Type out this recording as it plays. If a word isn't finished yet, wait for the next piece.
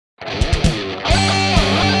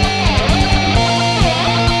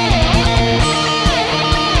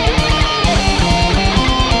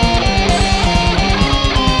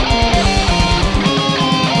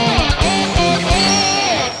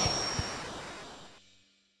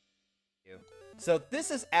So this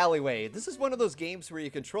is Alleyway. This is one of those games where you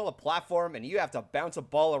control a platform and you have to bounce a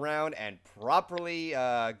ball around and properly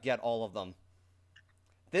get all of them.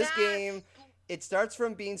 This game, it starts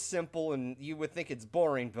from being simple and you would think it's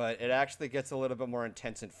boring, but it actually gets a little bit more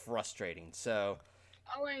intense and frustrating. So.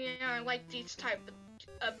 Oh yeah, I like these type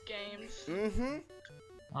of games. Mm-hmm.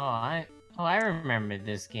 Oh, I remember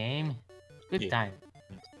this game. Good time.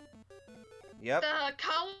 Yep. The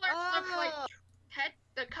colors look like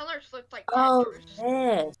the colors look like Oh,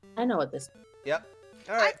 Tetris. yes. I know what this is. Yep.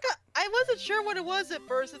 All right. I wasn't sure what it was at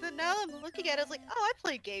first, and then now I'm looking at it, I was like, oh, I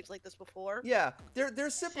played games like this before. Yeah, they're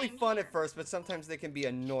simply Same fun here. at first, but sometimes they can be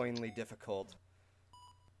annoyingly difficult.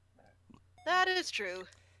 That is true.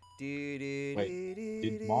 Wait,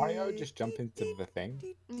 did Mario just jump into the thing?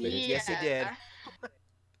 Yes, he did.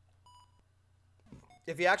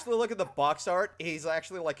 If you actually look at the box art, he's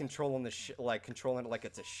actually like controlling controlling it like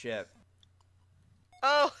it's a ship.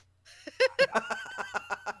 Oh.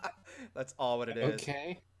 That's all what it is.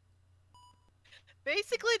 Okay.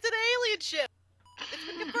 Basically, it's an alien ship. It's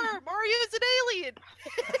been confirmed. Mario's an alien.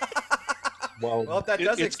 Well, that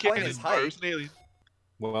does explain his height.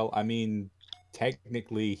 Well, I mean,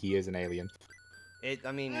 technically, he is an alien.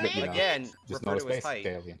 I mean, But, you know, again, Just refer not a to his space height.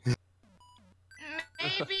 alien. Maybe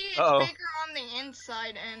it's Uh-oh. bigger on the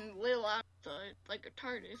inside and little outside, like a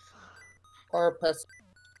TARDIS. Or a pussy.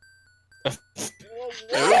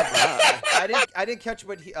 I didn't catch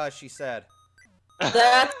what she said.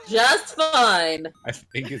 That's just fine. I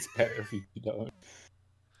think it's better if you don't.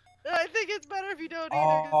 I think it's better if you don't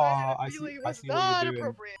either, because I had I a see- feeling it I was see what you're not doing.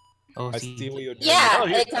 appropriate. Oh, I see what you're doing. Yeah, Oh,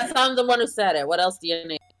 you- because I'm the one who said it. What else do you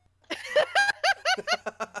need?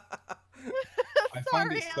 I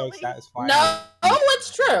find it Sorry, so Ellie. satisfying. No,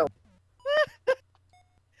 it's true.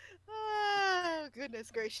 Oh,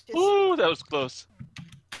 goodness gracious. Ooh, that was close.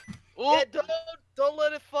 Ooh. Yeah, don't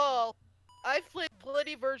let it fall. I've played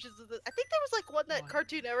plenty of versions of this. I think there was like one that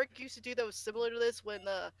Cartoon Network used to do that was similar to this when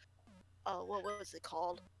what was it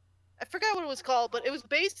called? I forgot what it was called, but it was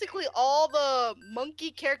basically all the monkey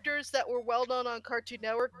characters that were well known on Cartoon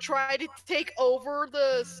Network tried to take over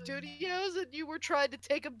the studios, and you were trying to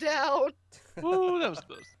take them down Ooh, that was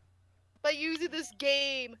close. by using this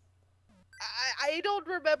game. I don't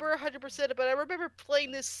remember 100%, but I remember playing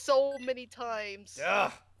this so many times.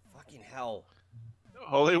 Ugh, fucking hell.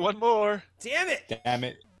 Only one more. Damn it! Damn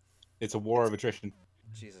it. It's a war of attrition.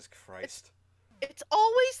 Jesus Christ. It's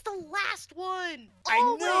always the last one. I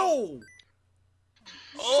Always. know!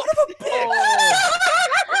 Oh. Son of a bitch!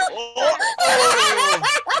 Oh.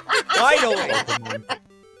 Finally!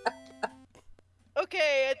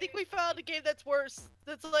 Okay, I think we found a game that's worse.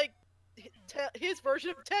 That's like his version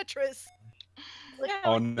of Tetris.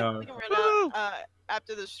 Oh no. We can run out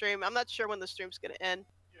after the stream. I'm not sure when the stream's gonna end.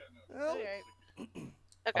 Well, Okay.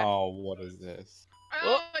 Okay. Oh, what is this?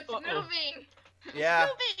 Oh, it's uh-oh. moving! yeah,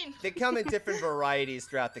 Moving! they come in different varieties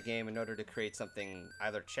throughout the game in order to create something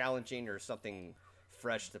either challenging or something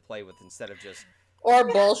fresh to play with instead of just... Or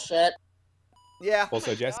bullshit. Yeah.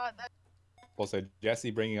 Also, God,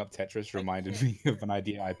 Jesse bringing up Tetris reminded me of an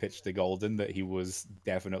idea I pitched to Golden that he was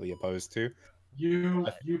definitely opposed to. You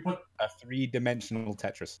put A three-dimensional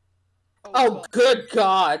Tetris. Oh, good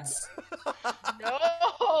gods.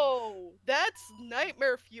 no, that's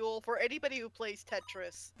nightmare fuel for anybody who plays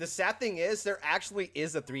Tetris. The sad thing is, there actually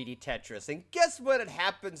is a 3D Tetris, and guess what it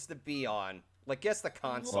happens to be on? Like, guess the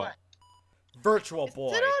console. What? Virtual Is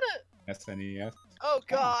Boy. it on a... SNES. Oh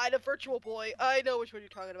God, a Virtual Boy. I know which one you're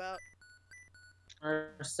talking about.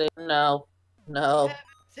 Mercy. No. No. For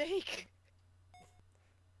heaven's sake.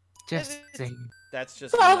 Just saying. That's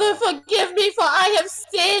just... Father, forgive me, for I have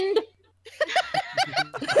sinned.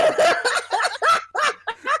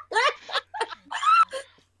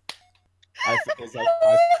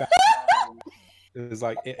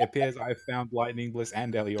 It appears I've found Lightning Bliss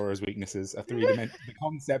and Eliora's weaknesses. The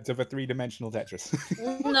concept of a three-dimensional Tetris.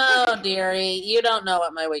 No, dearie, you don't know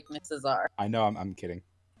what my weaknesses are. I know, I'm kidding.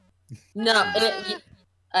 No, I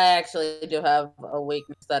actually do have a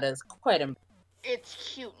weakness that is quite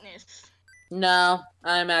It's cuteness. No,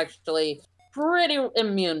 I'm actually pretty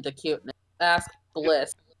immune to cuteness. Ask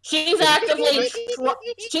Bliss. She's actively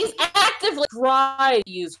trying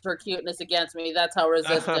to use her cuteness against me. That's how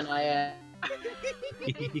resistant I am.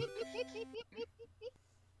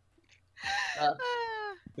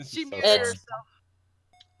 She muted It's- herself.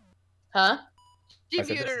 Huh? She I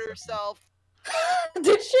said muted this. herself.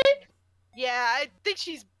 Did she? Yeah, I think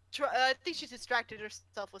she's distracted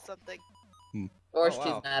herself with something. Or Oh, she's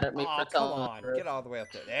wow. mad at me Aw, for come telling on, her. get all the way up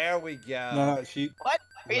there. There we go. No, she. What?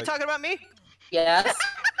 Are you like- talking about me? Yes.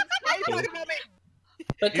 Why are you talking about me?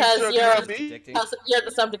 Because You you're talking to me? Addicting. you're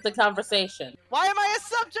the subject of conversation. Why am I a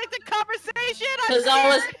subject of conversation?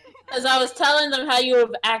 Because I was telling them how you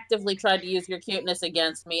have actively tried to use your cuteness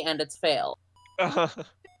against me, and it's failed.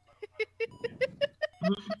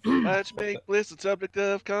 Let's make bliss a subject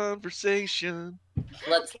of conversation.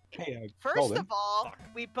 Let's. Hey, First Golden. of all,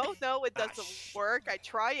 we both know it doesn't work. I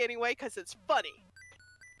try anyway because it's funny.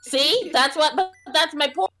 See, that's my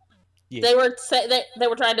point. Yeah. They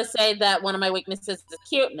were trying to say that one of my weaknesses is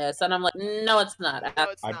cuteness, and I'm like, no, it's not. No,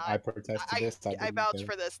 it's not. I protest to this. I didn't vouch say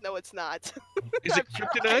for it. this. No, it's not. Is it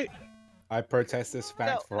kryptonite? I protest this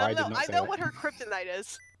fact, for I did not I say know it. what her kryptonite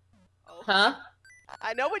is. Oh. Huh?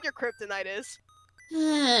 I know what your kryptonite is.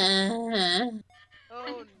 Hmm.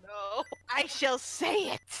 Oh no. I shall say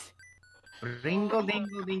it. Ringle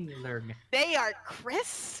dingle dingler. They are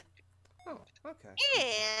Chris Oh, okay.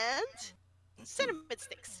 and cinnamon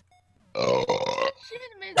sticks.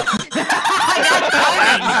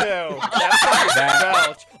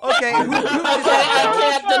 That's okay, who did I that?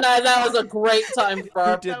 can't deny that was a great time Who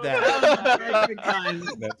burp. did that?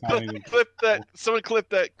 That timing Clip that. Someone clip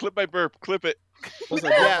that. Clip my burp. Clip it. was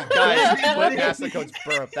like, Yeah, guys, clip Mastico's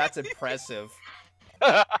burp. That's impressive.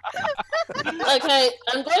 Okay,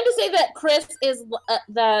 I'm going to say that Chris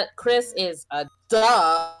is a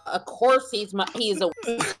duh. Of course, he's a cinnamon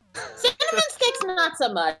sticks, not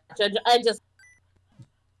so much. I just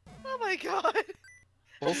Oh my god.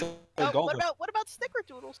 Also, What Golden. about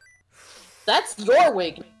snickerdoodles? that's your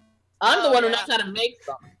weakness. I'm the Oh, one who yeah. knows how to make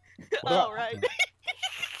them. What about- Oh right.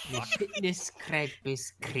 The fitness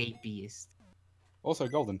creepiest creepiest. Also,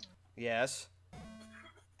 Golden. Yes.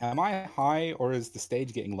 Am I high or is the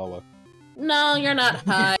stage getting lower? No, you're not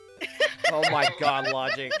high. Oh my god,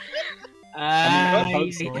 Logic. I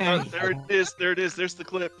hope so. There it is. There it is. There's the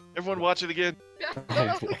clip. Everyone watch it again.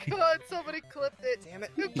 Oh my god, somebody clipped it. Damn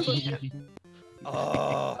it. Who clipped it? Oh,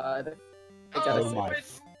 God. I Oh, gotta Oh say. my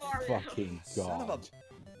sorry. fucking son of a... god.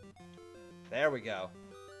 There we go.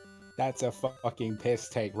 That's a fucking piss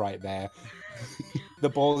take right there. The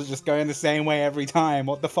balls are just going the same way every time.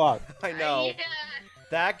 What the fuck? I know.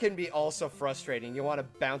 That can be also frustrating. You want to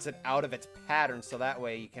bounce it out of its pattern so that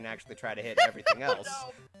way you can actually try to hit everything else.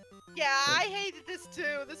 No. Yeah, I hated this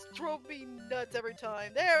too. This drove me nuts every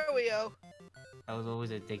time. There we go. That was always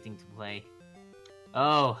addicting to play.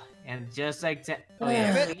 Oh, and just like oh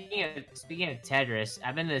yeah, Damn speaking of Tetris,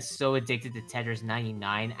 I've been so addicted to Tetris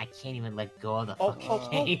 99, I can't even let go of the Oh,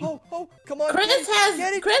 fucking game. come on. Chris Get it, has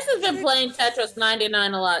get been it. playing Tetris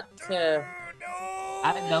 99 a lot too.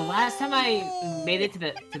 No. The last time I made it to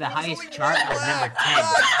the highest chart, I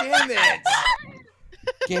was number 10.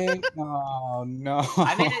 God damn it. Oh no.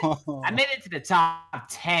 I made it to the top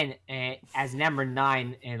 10 as number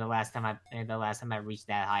 9 in the last time I reached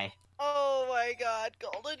that high. Oh my god,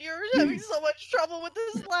 Golden, you're having so much trouble with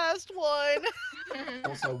this last one.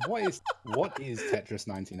 Also, what is Tetris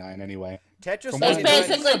 99 anyway? Tetris From It's 99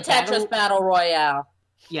 basically It's a battle- Tetris Battle Royale.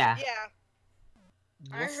 Yeah. Yeah.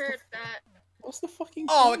 I heard that. What's the fucking?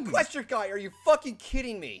 Oh, point? Equestrian Guy, are you fucking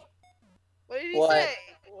kidding me? What did he What? say?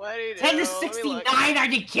 What did he do? Tetris Let me 69, look. are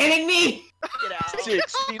you kidding me? Get out.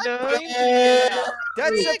 69. Yeah.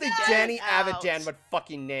 That's Get something Danny out. Avidan would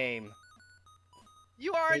fucking name.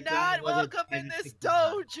 You are Hey, not John, was it welcome in this 69?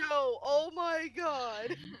 dojo. Oh my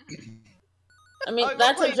god. I mean, Oh,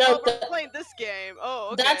 that's a joke we're that playing this game. Oh,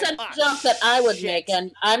 okay. that's a Ah, joke that I would shit. make,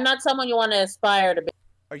 and I'm not someone you want to aspire to be.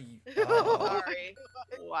 Are you? Oh. Sorry.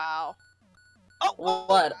 Wow. Oh,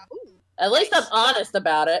 What? ooh. At least I'm honest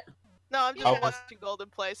about it. No, I'm just Oh. watching Golden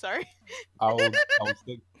play. Sorry. I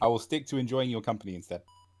will stick to enjoying your company instead.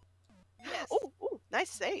 Yes. Ooh, nice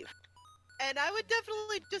save. And I would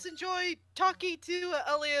definitely just enjoy talking to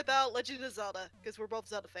Ellie about Legend of Zelda because we're both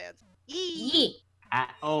Zelda fans. Yee. Yee.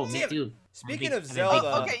 Oh, me Damn. too. Speaking I'm a of big- I'm a big Zelda-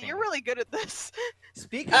 Oh, Zelda okay, fan. you're really good at this.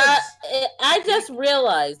 Speaking of... I just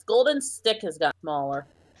realized Golden Stick has got smaller.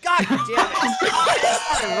 God damn it!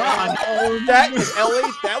 That,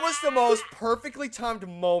 Ellie, that was the most perfectly timed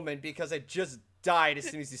moment because I just died as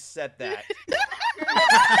soon as you said that.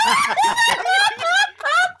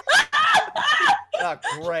 Oh,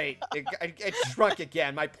 great. It shrunk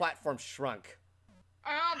again. My platform shrunk.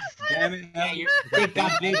 Damn it! Yeah, your dick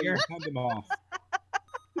got bigger. Cut them off.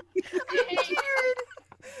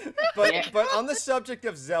 But Yeah. but on the subject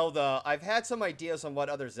of Zelda, I've had some ideas on what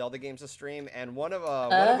other Zelda games to stream, and one of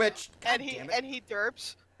which, God And damn it. he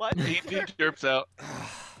derps. What? He derps out.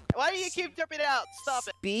 Why do you keep derping it out? Stop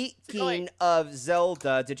it. Speaking of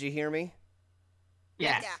Zelda, did you hear me?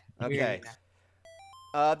 Yes. Yeah. Okay.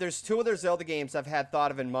 There's two other Zelda games I've had thought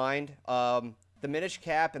of in mind. The Minish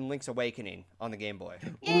Cap and Link's Awakening on the Game Boy.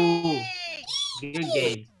 Ooh, good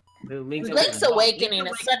game. Link's Awakening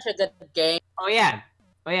is such a good game. Oh yeah,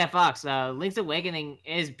 Fox. Link's Awakening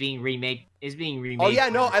is being remade. Oh yeah,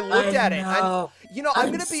 no, I looked at it. I'm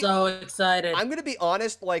gonna be so excited. I'm gonna be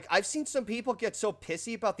honest. Like, I've seen some people get so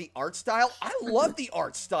pissy about the art style. I love the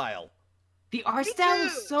art style. The art style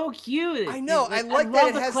is so cute. I know. I like that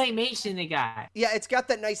it has claymation they got. Yeah, it's got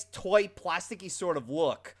that nice toy, plasticky sort of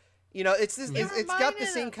look. You know, it's got the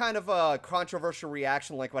same kind of controversial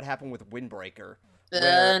reaction like what happened with Windbreaker.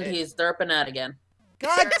 And he's derping out again.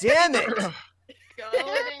 God damn it!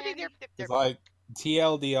 It's like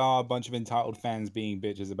TLDR, a bunch of entitled fans being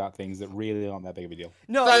bitches about things that really aren't that big of a deal.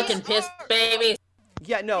 No, fucking piss babies.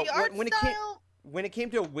 Yeah, no. When it came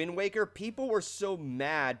to Wind Waker, people were so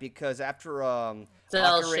mad because after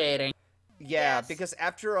cell shading. Yeah, Yes. because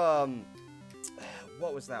after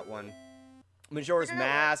what was that one? Majora's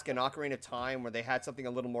Mask and Ocarina of Time, where they had something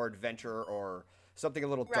a little more adventure or something a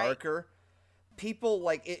little darker. People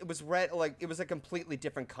it was a completely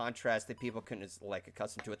different contrast that people couldn't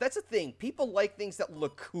accustomed to it. That's the thing. People like things that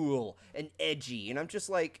look cool and edgy, and I'm just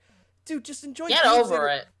like, dude, just enjoy. Get over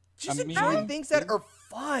it. Just enjoy things that are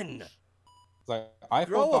fun. Like, I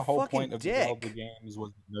thought the whole point of Zelda games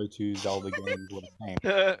was no two Zelda games were the same.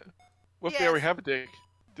 What if they already have a dick?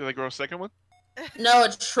 Do they grow a second one? No,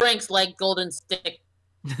 it shrinks like Golden Stick.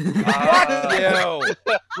 Fuck you.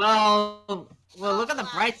 Well, look at the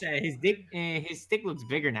bright side. His stick looks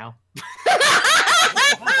bigger now.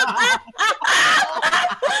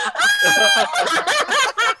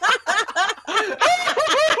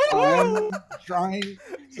 I'm trying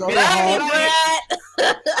so hard.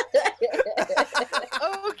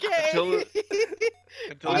 Okay. Until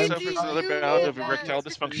it suffers another bout of erectile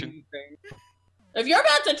dysfunction. If you're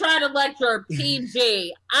about to try to lecture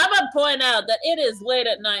PG, I'm gonna point out that it is late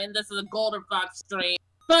at night and this is a GoldenFox stream.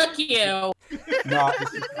 Fuck you. No,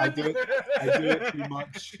 I do it too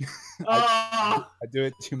much. I do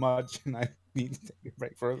it too much, and I need to take a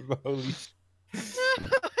break for the holy.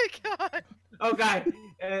 Oh my god. Oh god,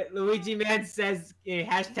 Luigi Man says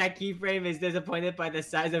hashtag keyframe is disappointed by the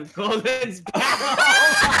size of Golden's barrel.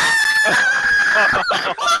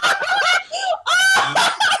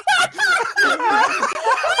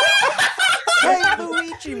 Hey,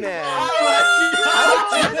 Luigi Man!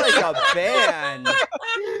 I don't like a band.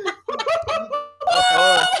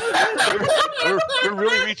 We're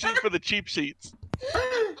really reaching for the cheap seats.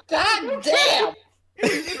 God damn!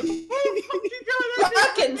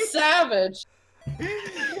 Fucking savage.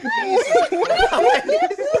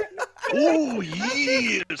 Oh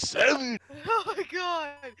yeah, 7. Oh my god.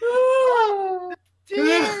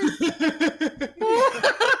 Tears.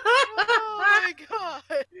 Oh my god.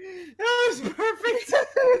 That was perfect.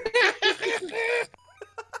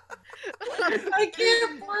 I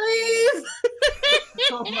can't breathe.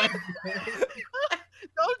 Oh my god.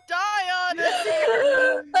 Don't die on us.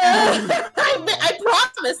 I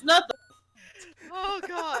promise nothing. Oh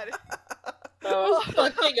god. That was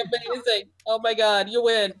fucking amazing. Oh my god, you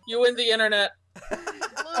win. You win the internet.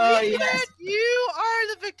 Oh, yes. Man, you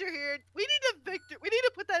are the victor here. We need a victor. We need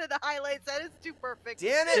to put that in the highlights. That is too perfect.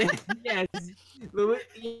 Damn it! Yes.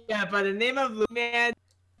 Yeah, by the name of Man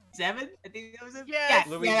 7, I think that was him. Yes.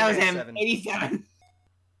 Yeah, that was him. 87. 87.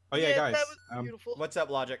 Oh yeah, guys. That was beautiful. What's up,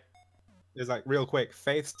 Logic? It's like real quick.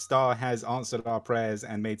 Faith Star has answered our prayers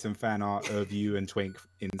and made some fan art of you and Twink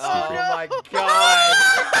in secret. Oh my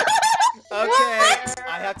god! Okay,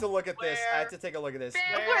 I have to look at this. I have to take a look at this. Do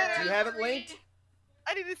you have it linked?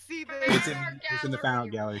 I need to see this. It's in the fan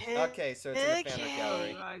art gallery. Okay, so it's in the fan art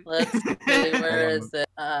gallery. Let's see, where is it?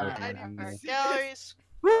 Okay, Galleries.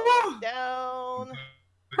 Down.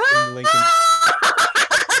 posting the link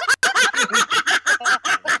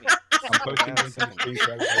I'm posting the link in the screen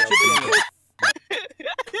share.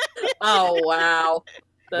 Oh wow.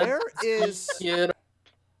 That's Where is? cute.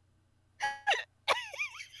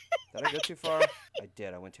 Did I go too far? I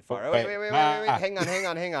did. I went too far. Oh, wait.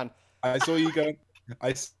 Hang on. I saw you go.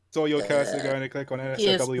 I saw your cursor going to click on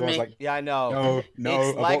Kiss NSFW. I was me. like, Yeah, I know. no.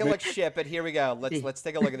 It's lagging abort like shit, but here we go. Let's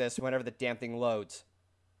take a look at this whenever the damn thing loads.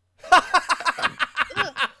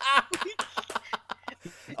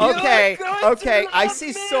 Okay, I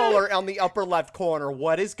see solar on the upper left corner.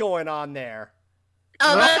 What is going on there?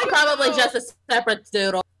 Oh, that's probably just a separate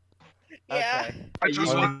doodle. Yeah. Okay. I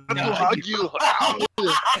just Oh, want to no. hug you.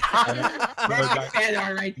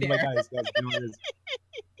 Right there.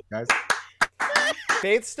 Guys,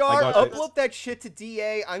 Faith Star, I got this. upload that shit to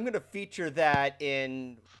DA. I'm gonna feature that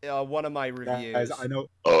in one of my reviews. guys, I know.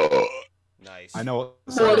 Nice. I know.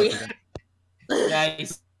 Forty.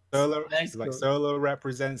 Nice. Solo, Nice. like Solo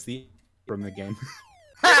represents the from the game.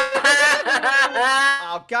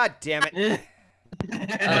 Oh god damn it!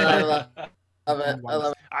 love it. I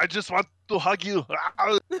love it. I just want to hug you.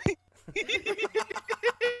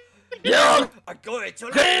 You're going to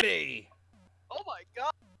love me. Oh my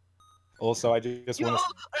god. Also, I just want to.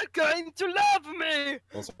 You're going to love me.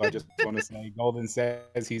 Also, I just want to say, Golden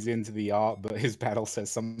says he's into the art, but his battle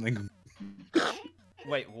says something.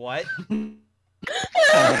 Wait, what? Cutting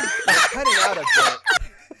out a bit.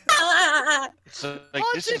 It's like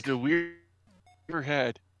this is the weird ever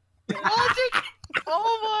had. Logic.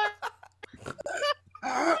 Oh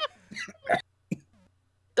my.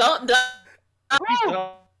 Don't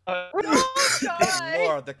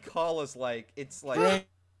More, the call is like, it's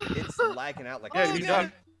lagging out like. Yeah, Oh, he's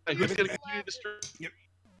God. done. Who's gonna continue the stream?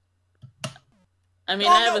 I mean,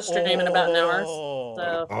 I have a stream in about an hour,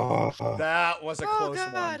 so. Oh, That was a Oh close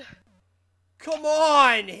god. one. Come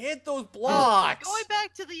on, hit those blocks. Going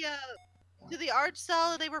back to the art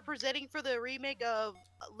style that they were presenting for the remake of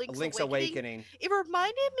Link's Awakening. it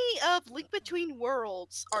reminded me of Link Between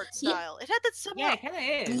Worlds art Yeah. style. It had that similar. Yeah, it kind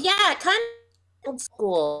of is. Yeah, kind of old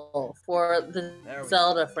school for the There we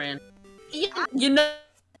Zelda friend. Yeah, you know,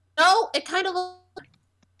 no, it kind of looks.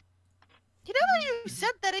 You know when you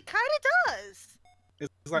said that, it kind of does.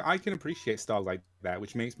 it's like I can appreciate styles like that,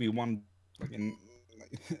 which makes me wonder,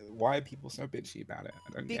 why are people so bitchy about it?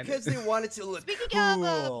 I don't get Because it. they wanted to look Speaking of,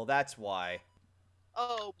 cool. That's why.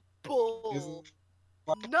 Oh, bull. Isn't-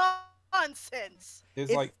 Nonsense. It's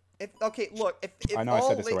If- like Okay, look. If I know I all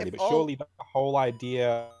said this Link- already, if but all- surely the whole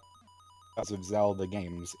idea of Zelda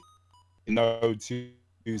games, no two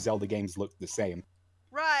Zelda games look the same.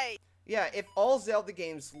 Right. Yeah, if all Zelda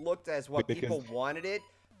games looked as what Because- people wanted it,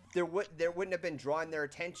 there wouldn't have been drawing their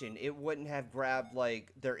attention. It wouldn't have grabbed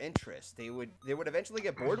like their interest. They would eventually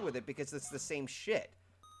get bored with it because it's the same shit.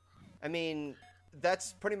 I mean,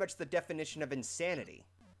 that's pretty much the definition of insanity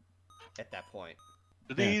at that point.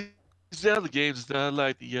 These Zelda games is not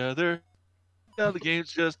like the other. Zelda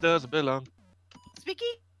games just doesn't belong.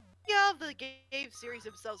 Speaking of the game series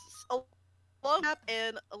themselves, Alone Up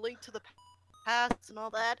and A Link to the Past and all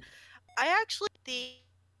that, I actually the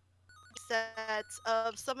sets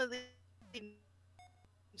of some of the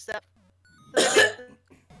stuff.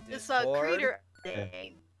 This Discord? creator Yeah.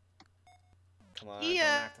 game. Come on, He, don't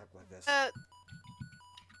act up like this. Said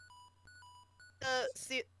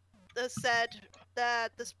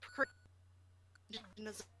that this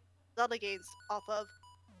Zelda games off of,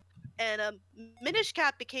 and Minish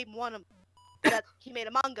Cap became one of that he made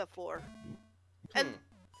a manga for, and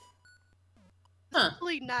Huh.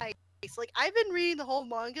 really nice. Like I've been reading the whole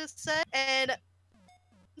manga set, and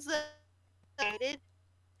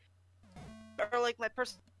are like my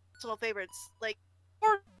personal favorites. Like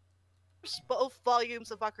both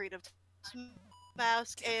volumes of Ocarina of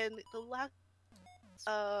Mask and the last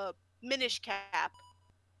Minish Cap.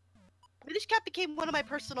 Minish Cap became one of my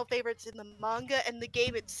personal favorites in the manga, and the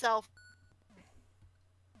game itself.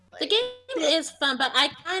 The game is fun, but I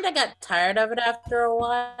kind of got tired of it after a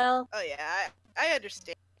while. Oh yeah, I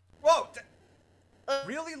understand. Whoa! Uh,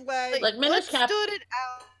 Really lag? Like Minish what Cap stood it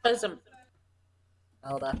out? was a...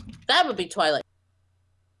 Hold on. That would be Twilight.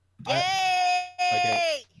 Yay!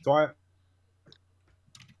 Okay.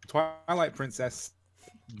 Twilight Princess,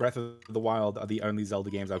 Breath of the Wild are the only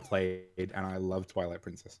Zelda games I've played, and I love Twilight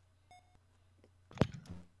Princess.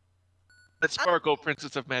 Let's sparkle,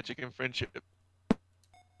 Princess of Magic and Friendship.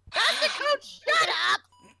 That's the coach. Shut up.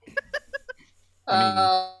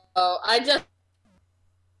 I just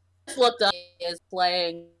looked up. He is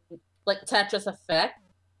playing like Tetris Effect.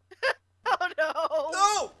 Oh no.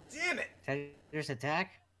 No! Damn it! Tetris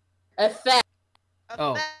Attack? Effect.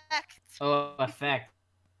 Oh. Effect. Oh, Effect.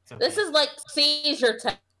 It's This okay. is like seizure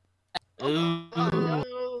tech. Ooh. Oh, no.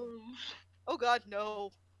 Oh god,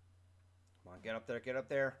 no. Come on, get up there, get up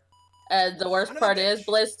there. And the worst Son of a part is, bitch.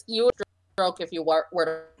 Bliss, you would stroke if you were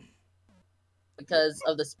to, because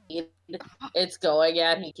of the speed it's going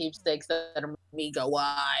at. He keeps things that are making me go,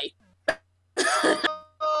 why?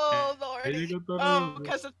 Oh lordy.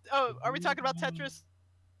 Because of, are we talking about Tetris?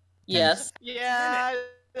 Yes. Yeah.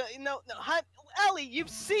 No, Ellie, you've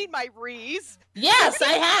seen my Rees. Yes,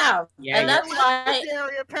 I have. Yeah, And that's why.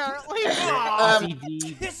 Legendary, apparently.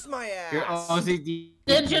 OCD. Kiss my ass! Your OCD.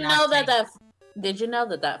 Did you know cannot that Did you know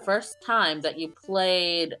that first time that you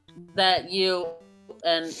played that you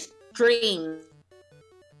and Dream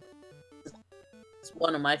is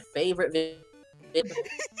one of my favorite videos.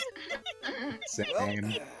 Same. Well,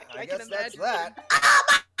 I I guess can that's imagine. that. Oh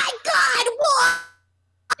my God!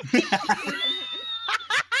 What?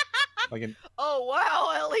 Like in, Oh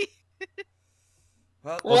wow, Ellie.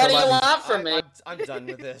 Well, What do you I'm- want from me? I'm done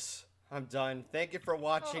with this. I'm done. Thank you for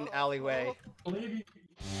watching Oh. Alleyway. take-